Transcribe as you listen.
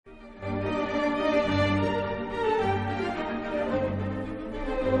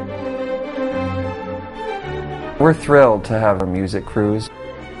We're thrilled to have a music cruise.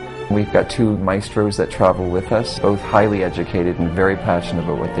 We've got two maestros that travel with us, both highly educated and very passionate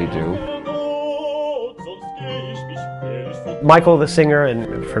about what they do. Michael, the singer,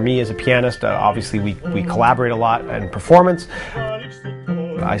 and for me as a pianist, obviously we collaborate a lot in performance.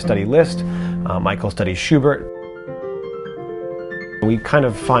 I study Liszt, Michael studies Schubert. We kind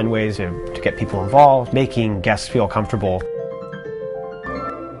of find ways to get people involved, making guests feel comfortable.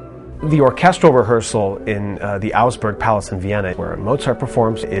 The orchestral rehearsal in the Augsburg Palace in Vienna, where Mozart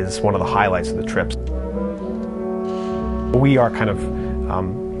performs, is one of the highlights of the trips. We are kind of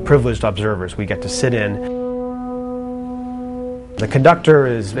privileged observers. We get to sit in. The conductor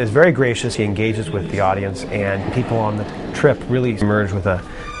is very gracious. He engages with the audience, and people on the trip really emerge with a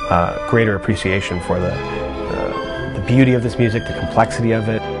greater appreciation for the beauty of this music, the complexity of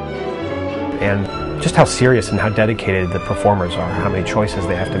it, and just how serious and how dedicated the performers are, how many choices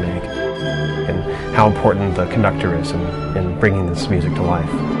they have to make, and how important the conductor is in bringing this music to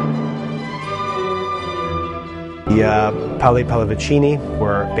life. The Palle Pallavicini,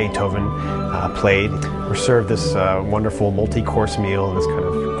 where Beethoven played, we're served this wonderful multi-course meal in this kind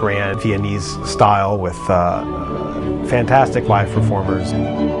of grand Viennese style with fantastic live performers.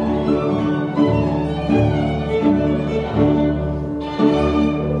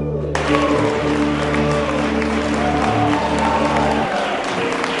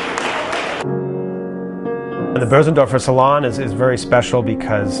 The Bösendorfer Salon is very special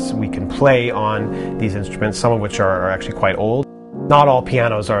because we can play on these instruments, some of which are actually quite old. Not all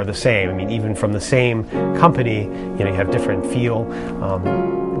pianos are the same. I mean, even from the same company, you have different feel,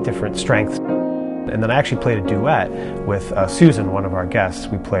 different strengths. And then I actually played a duet with Susan, one of our guests.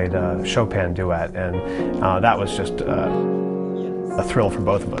 We played a Chopin duet, and that was just a thrill for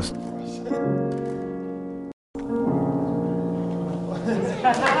both of us.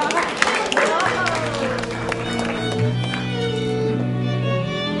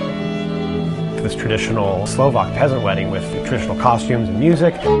 This traditional Slovak peasant wedding with traditional costumes and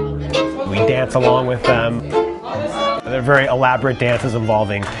music. We dance along with them. They're very elaborate dances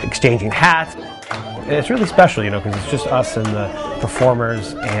involving exchanging hats. And it's really special, because it's just us and the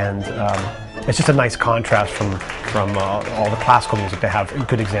performers, and it's just a nice contrast from all the classical music to have a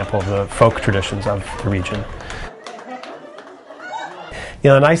good example of the folk traditions of the region.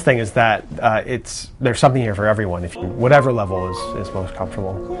 The nice thing is that there's something here for everyone, whatever level is most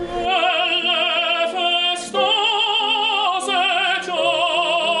comfortable.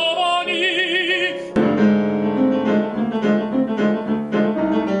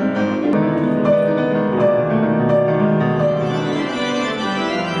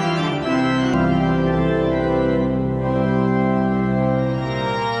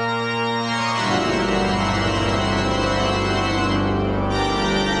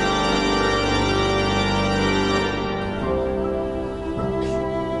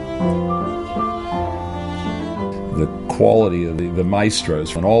 The quality of the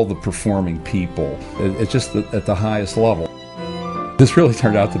maestros and all the performing people, it's just at the highest level. This really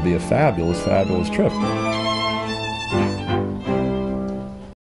turned out to be a fabulous, fabulous trip.